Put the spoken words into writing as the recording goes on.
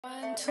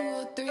1,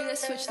 2, 3,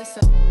 let's switch this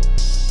up.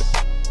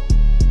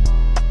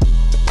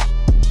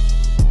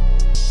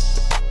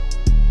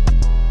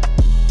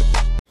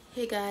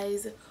 Hey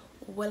guys,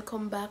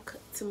 welcome back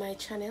to my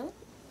channel.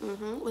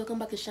 Welcome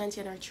back to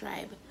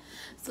Chanty&HerTribe.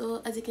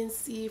 So as you can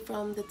see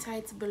from the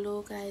title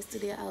below, guys,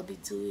 today I'll be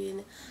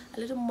doing a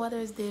little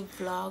Mother's Day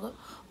vlog.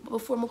 But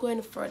before I'm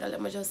going further,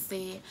 let me just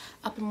say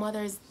happy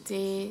Mother's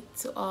Day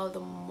to all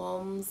the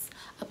moms.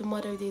 Happy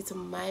Mother's Day to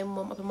my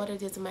mom. Happy Mother's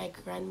Day to my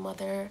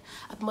grandmother.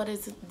 Happy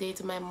Mother's Day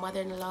to my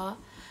mother-in-law.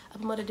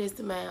 Happy Mother's Day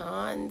to my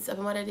aunts.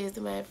 Happy Mother's Day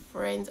to my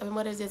friends. Happy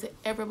Mother's Day to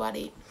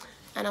everybody.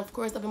 And of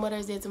course, happy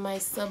Mother's Day to my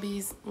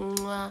subbies.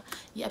 Mwah.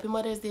 Yeah, happy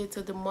Mother's Day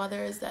to the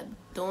mothers that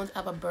don't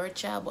have a birth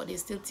child but they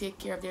still take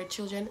care of their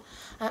children.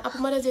 And happy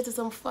Mother's Day to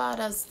some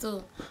fathers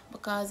too,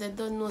 because I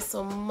don't know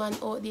some man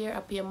out there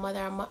up your mother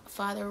and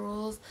father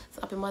roles.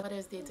 So happy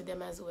Mother's Day to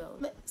them as well.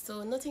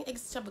 So nothing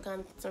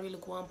extravagant to really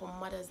go on for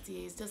Mother's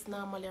Day. It's just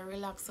normally a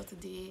relaxed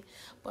Saturday,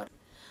 but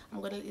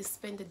I'm gonna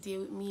spend the day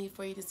with me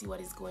for you to see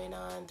what is going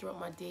on throughout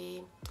my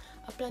day.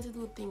 I plan to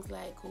do things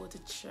like go to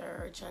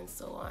church and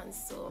so on.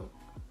 So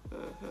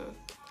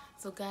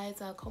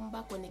guys, I'll come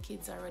back when the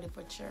kids are ready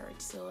for church.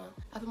 So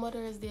happy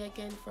Mother's Day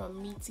again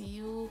from me to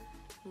you.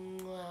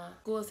 Mwah.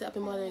 Go say happy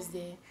Mother's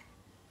Day.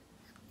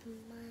 Happy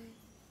Mother's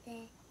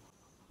Day.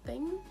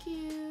 Thank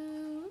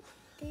you.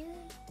 Thank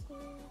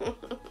you.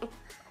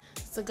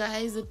 So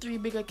guys, the three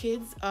bigger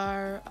kids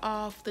are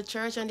off the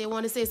church and they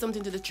want to say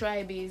something to the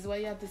tribees.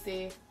 What you have to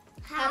say?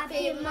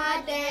 Happy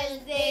Mother's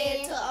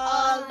Day to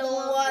all the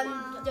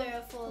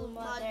wonderful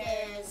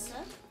mothers.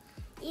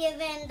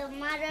 Even the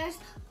mothers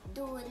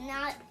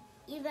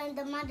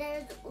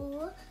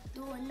who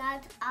do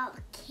not have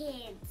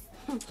kids.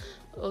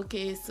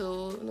 Okay,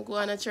 so go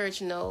on to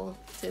church now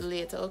till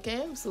later,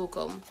 okay? So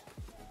come.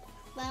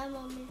 Bye,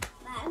 mommy.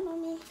 Bye,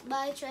 mommy.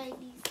 Bye,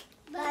 tribees.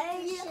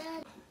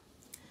 Bye.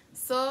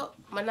 So,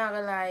 I'm not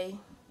gonna lie,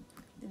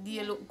 the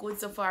day look good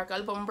so far.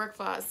 I'll put on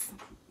breakfast.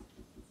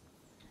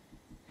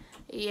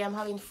 Yeah, I'm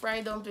having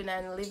fried dumpling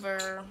and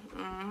liver.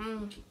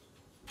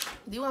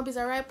 The one piece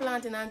of ripe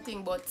plantain and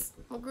thing, but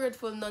I'm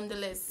grateful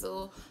nonetheless.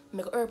 So,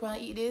 make a herb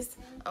and eat this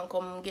and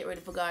come get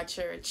ready for God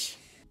church.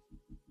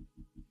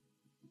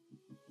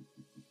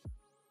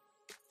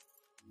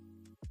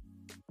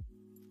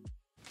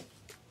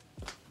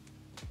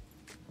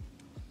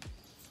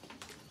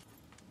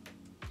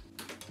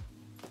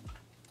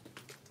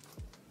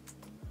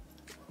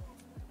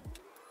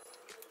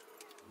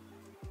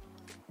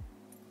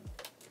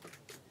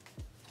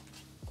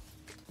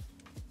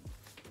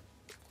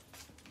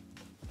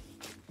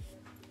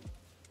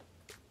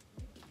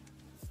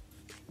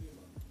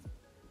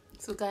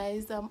 So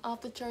guys, I'm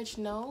after church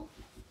now.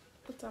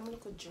 Put on my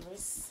little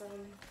dress.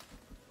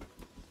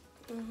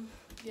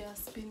 Yeah,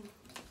 spin.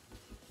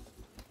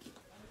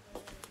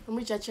 When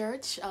we reach at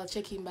church, I'll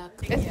check him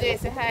back. Let's do it.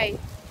 Say hi.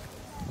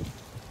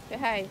 Say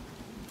hi.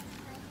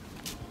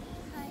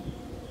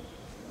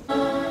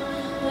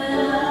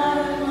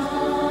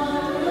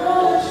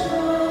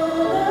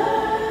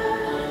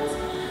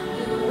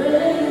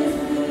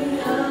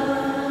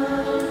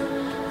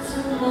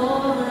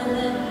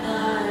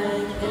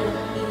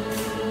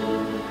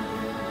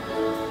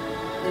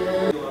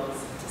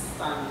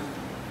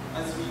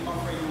 As we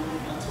offer you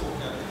a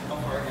token of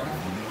our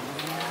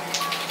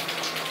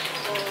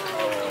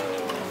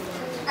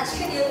As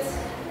tribute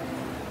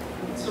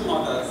to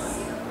mothers.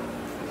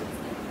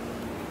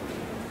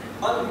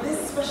 On this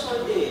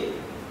special day,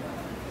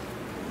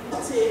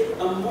 take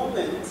a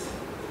moment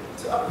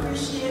to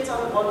appreciate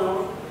and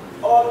honor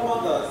all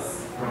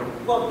mothers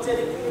who have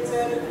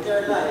dedicated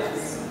their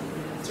lives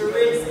to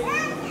raising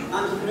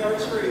and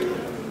nurturing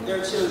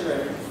their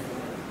children.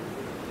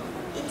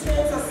 It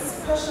takes a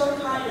special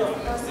kind of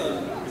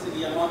person to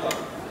be a mother.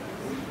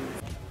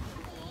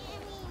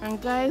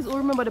 And guys, who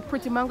remember the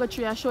pretty mango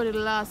tree I showed you the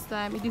last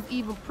time? It is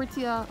even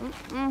prettier.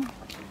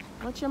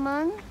 Watch your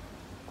man.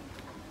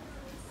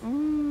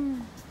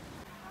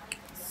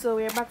 So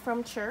we're back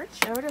from church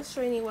and we're just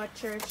showing you what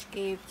church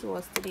gave to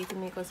us today to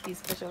make us feel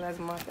special as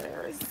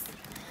mothers.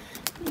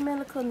 You may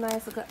look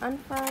nice, like an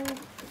fan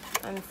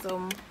and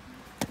some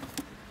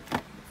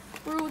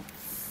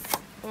fruits.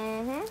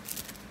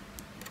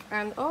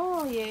 And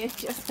oh yeah,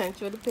 just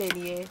sent you the pen,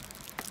 yeah.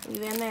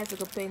 Even nice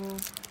little pen.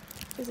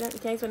 Can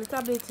you use on the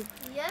tablet?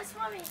 Yes,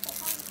 mommy.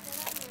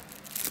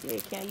 Yeah,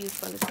 you can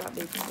use on the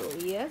tablet. So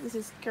yeah, this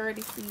is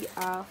courtesy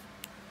of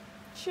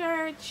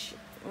church.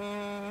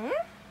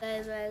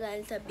 Guys, we're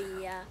going to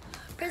be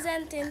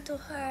presenting to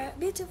her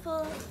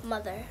beautiful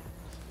mother.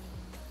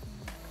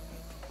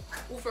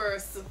 Who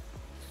first?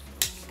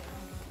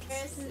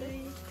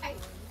 Firstly, Happy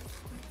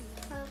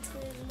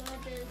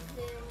Mother's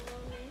Day,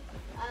 mommy.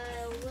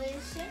 I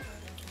wish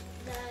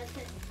that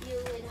you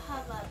would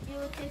have a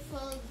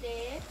beautiful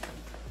day,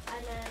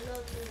 and I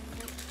love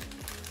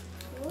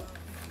you.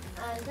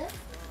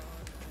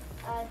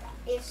 And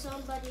if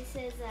somebody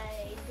says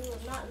I do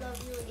not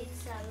love you,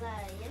 it's a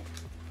lie.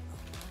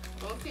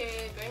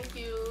 Okay, thank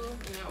you.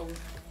 No.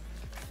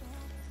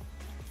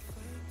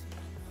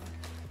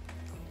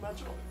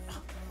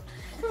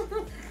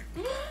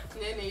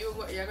 Nene, you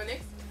go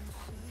next?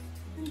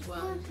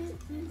 Wow.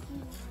 You.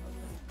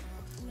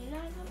 Go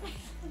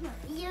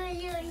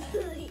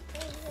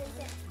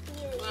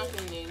on,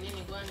 Nene,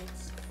 go on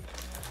next.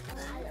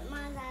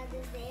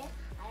 Mother's Day,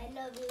 I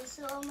love you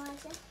so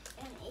much.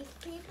 And if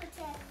people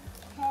say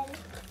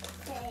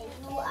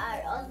you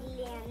are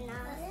ugly and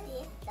nasty,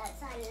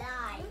 that's a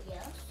lie.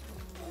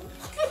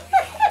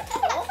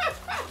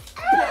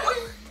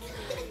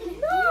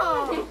 No.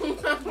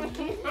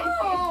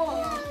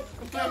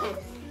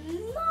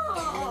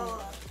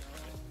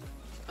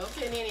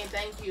 Okay, Nene,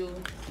 thank you.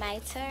 My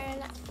turn.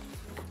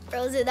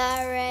 Roses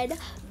are red,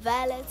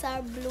 violets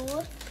are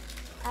blue.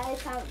 I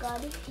thank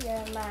God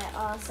you're my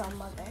awesome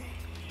mother.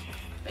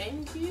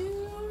 Thank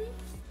you.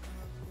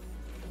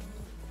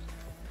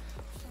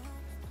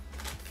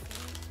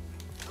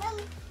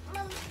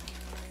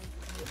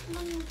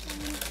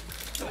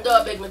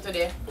 Don't beg me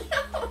today.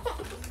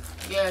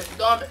 Yes,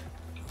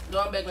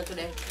 don't beg me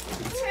today.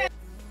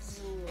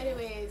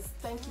 Anyways,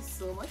 thank you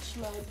so much,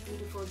 my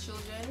beautiful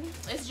children.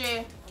 It's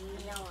Jay.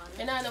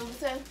 And I know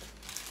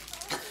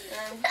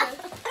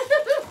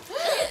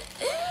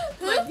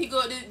but he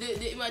got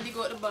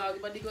the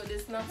bag, but he got the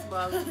snacks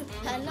bag.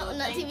 And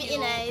not even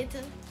in it.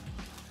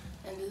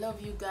 And love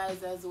you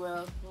guys as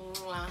well.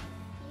 Mwah.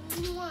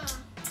 Mwah.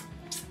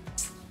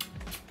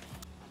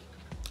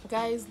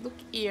 Guys, look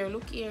here.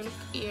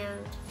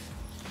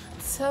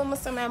 Tell me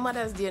some my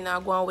Mother's Day now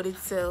go on with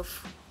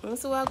itself. You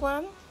see what I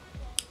want?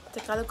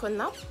 Take a little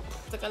nap,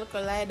 take a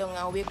little lie down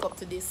and wake up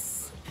to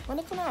this.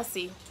 What can I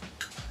see?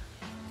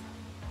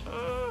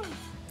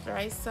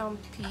 Rice and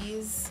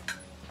peas,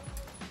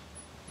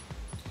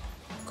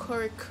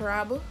 curry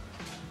crab,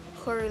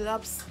 curry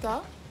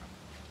lobster,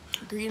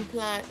 green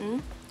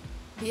plantain,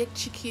 baked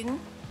chicken,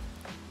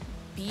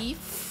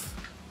 beef,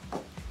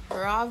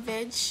 raw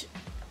veg.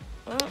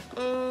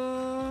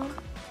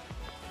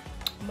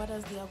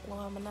 Mother's Day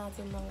I'm not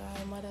telling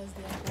you, Mother's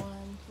Day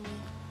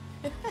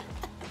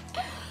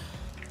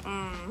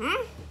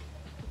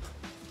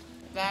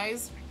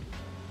Guys,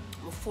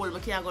 I'm full, I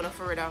can't go no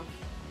further.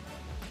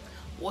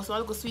 What's one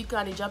little sweet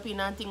candy dropping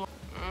and thing?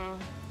 I'm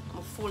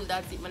full,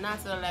 that's it. I'm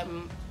not telling you,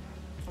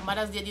 like,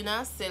 Mother's Day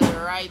dinner sell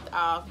right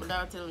off, but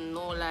I'm telling you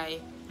no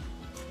lie.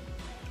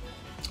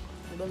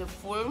 I'm really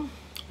full,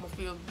 I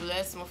feel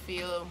blessed, I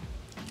feel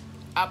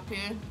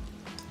happy.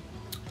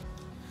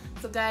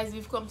 So guys,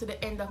 we've come to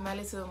the end of my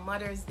little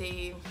Mother's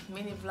Day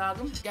mini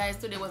vlog. Guys,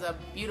 today was a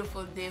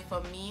beautiful day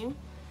for me.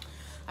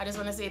 I just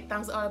want to say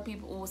thanks to all the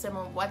people who sent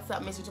my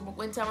WhatsApp message.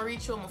 When time I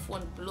reach home, my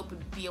phone blew up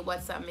with a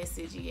WhatsApp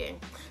message again.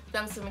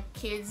 Thanks to my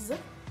kids.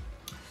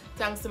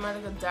 Thanks to my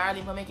little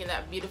darling for making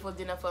that beautiful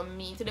dinner for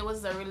me. Today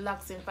was a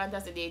relaxing,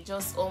 fantastic day.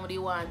 Just how they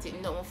want it.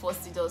 Nothing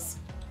forced to just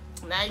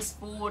nice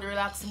food,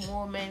 relaxed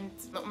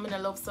moment. Nothing I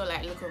love so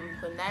like look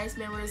nice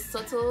memories,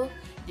 subtle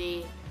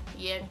day.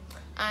 Yeah.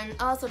 And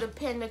also the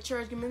pen, the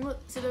church, give me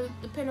see the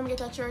pen I'm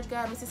get at church,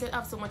 guys. My sister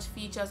have so much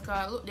features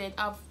cause look they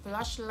have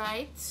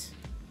flashlight.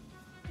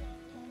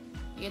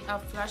 You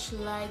have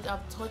flashlight,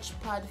 have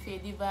touchpad for your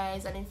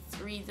device, and it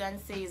reads and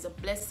says,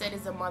 "Blessed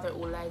is the mother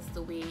who lights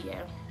the way."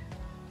 Yeah,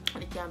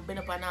 and it can bring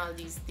up on all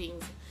these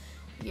things.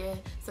 Yeah,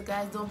 so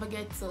guys, don't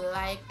forget to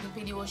like the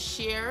video,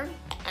 share,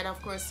 and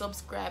of course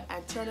subscribe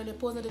and turn on the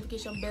post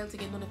notification bell to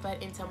get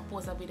notified anytime I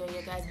post a video.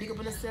 Yeah, guys, big up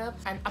on yourself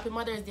and happy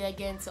Mother's Day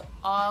again to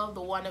all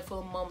the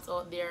wonderful moms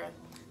out there.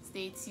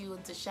 Stay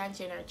tuned to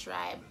Chanty and Her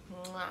Tribe.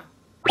 Mwah.